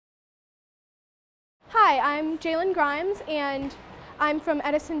Hi, I'm Jalen Grimes, and I'm from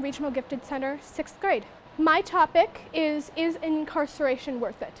Edison Regional Gifted Center, 6th grade. My topic is incarceration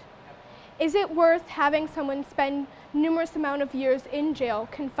worth it? Is it worth having someone spend numerous amount of years in jail,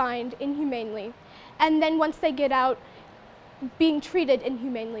 confined inhumanely, and then once they get out, being treated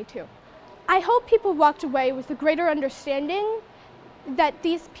inhumanely too? I hope people walked away with a greater understanding that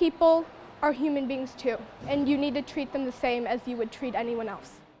these people are human beings too, and you need to treat them the same as you would treat anyone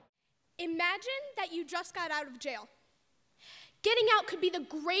else. Imagine that you just got out of jail. Getting out could be the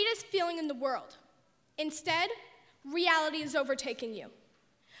greatest feeling in the world. Instead, reality is overtaking you.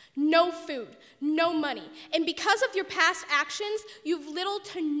 No food, no money, and because of your past actions, you've little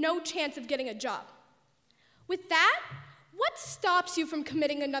to no chance of getting a job. With that, what stops you from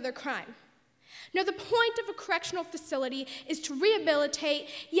committing another crime? Now, the point of a correctional facility is to rehabilitate,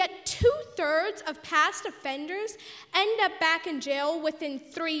 yet 2/3 of past offenders end up back in jail within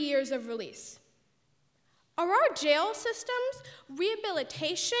 3 years of release. Are our jail systems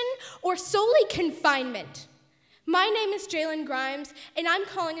rehabilitation or solely confinement? My name is Jalen Grimes, and I'm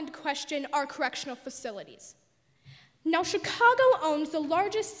calling into question our correctional facilities. Now, Chicago owns the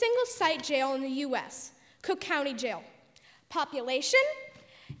largest single-site jail in the U.S., Cook County Jail. Population?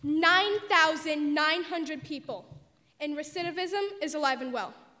 9,900 people, and recidivism is alive and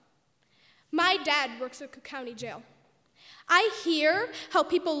well. My dad works at Cook County Jail. I hear how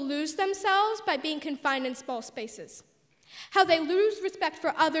people lose themselves by being confined in small spaces, how they lose respect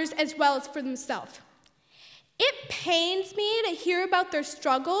for others as well as for themselves. It pains me to hear about their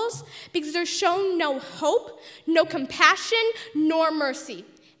struggles because they're shown no hope, no compassion, nor mercy,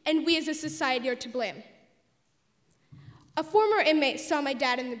 and we as a society are to blame. A former inmate saw my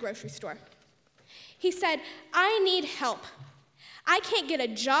dad in the grocery store. He said, "I need help. I can't get a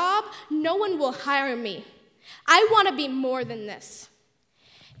job. No one will hire me. I want to be more than this."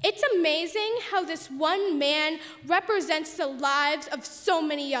 It's amazing how this one man represents the lives of so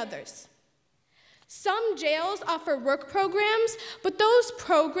many others. Some jails offer work programs, but those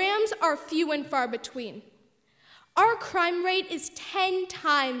programs are few and far between. Our crime rate is 10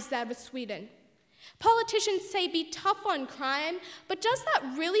 times that of Sweden. Politicians say be tough on crime, but does that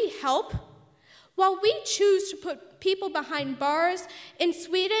really help? While we choose to put people behind bars, in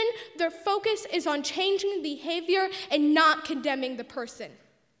Sweden, their focus is on changing behavior and not condemning the person.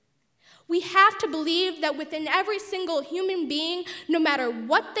 We have to believe that within every single human being, no matter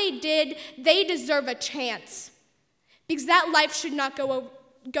what they did, they deserve a chance, because that life should not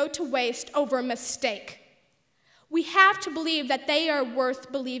go to waste over a mistake. We have to believe that they are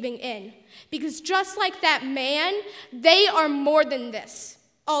worth believing in, because just like that man, they are more than this.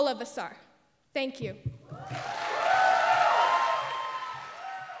 All of us are. Thank you.